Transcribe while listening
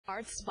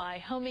Arts by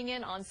homing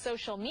in on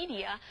social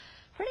media,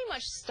 pretty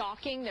much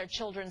stalking their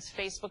children's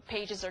Facebook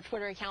pages or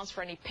Twitter accounts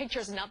for any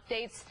pictures and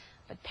updates.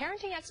 But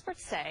parenting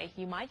experts say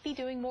you might be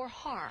doing more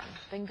harm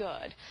than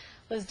good.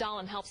 Liz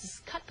Dahlem helps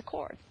us cut the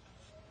cord.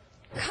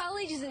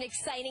 College is an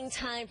exciting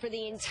time for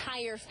the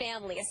entire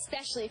family,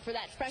 especially for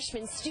that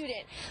freshman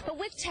student. But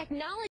with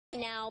technology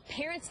now,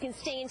 parents can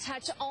stay in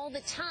touch all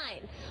the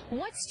time.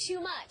 What's too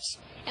much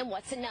and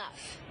what's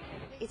enough?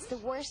 It's the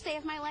worst day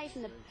of my life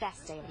and the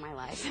best day of my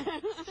life.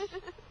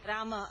 But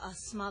I'm a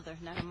smother,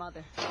 not a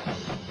mother.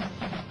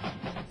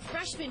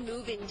 Freshman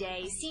move-in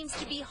day seems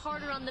to be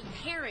harder on the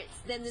parents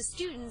than the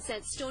students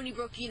at Stony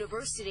Brook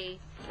University.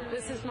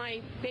 This is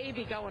my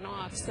baby going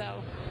off,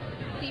 so.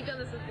 You've done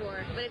this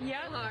before, but it's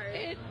hard.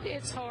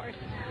 It's hard.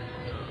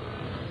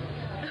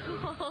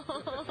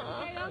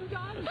 I'm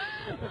done.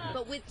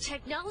 But with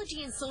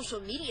technology and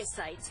social media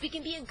sites, we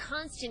can be in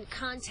constant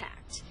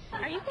contact.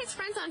 Are you guys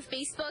friends on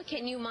Facebook?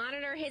 Can you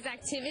monitor his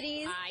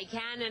activities? I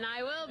can and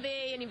I will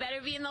be, and you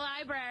better be in the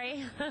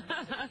library.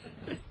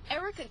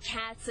 Erica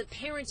Katz, a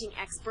parenting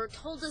expert,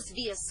 told us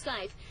via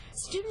Skype,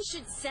 students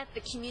should set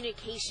the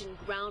communication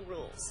ground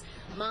rules.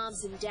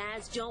 Moms and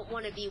dads don't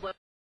want to be what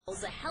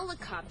calls a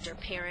helicopter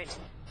parent,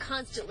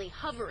 constantly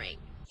hovering.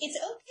 It's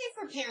okay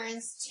for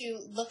parents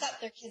to look up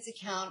their kids'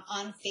 account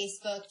on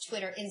Facebook,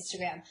 Twitter,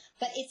 Instagram,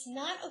 but it's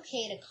not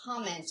okay to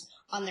comment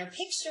on their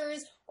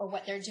pictures or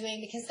what they're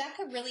doing because that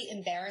could really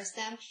embarrass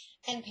them.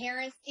 And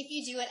parents, if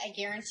you do it, I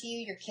guarantee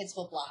you your kids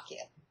will block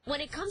you.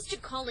 When it comes to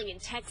calling and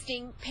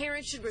texting,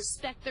 parents should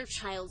respect their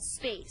child's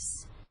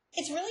space.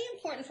 It's really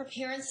important for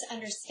parents to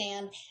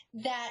understand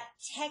that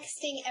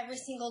texting every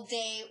single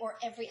day or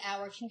every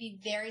hour can be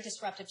very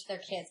disruptive to their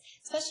kids,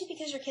 especially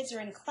because your kids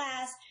are in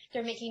class,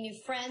 they're making new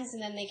friends,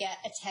 and then they get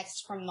a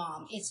text from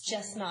mom. It's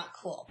just not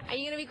cool. Are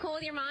you going to be cool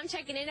with your mom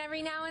checking in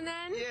every now and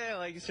then? Yeah,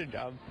 like it's her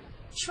job.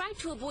 Try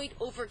to avoid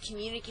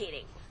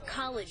over-communicating.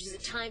 College is a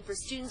time for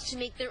students to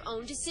make their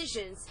own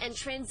decisions and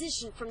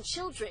transition from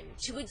children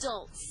to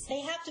adults.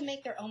 They have to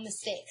make their own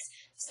mistakes.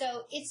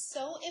 So it's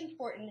so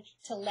important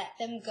to let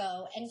them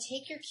go and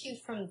take your cue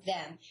from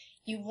them.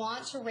 You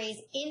want to raise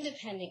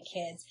independent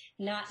kids,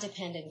 not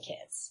dependent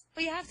kids.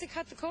 Well, you have to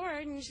cut the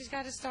cord, and she's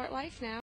got to start life now.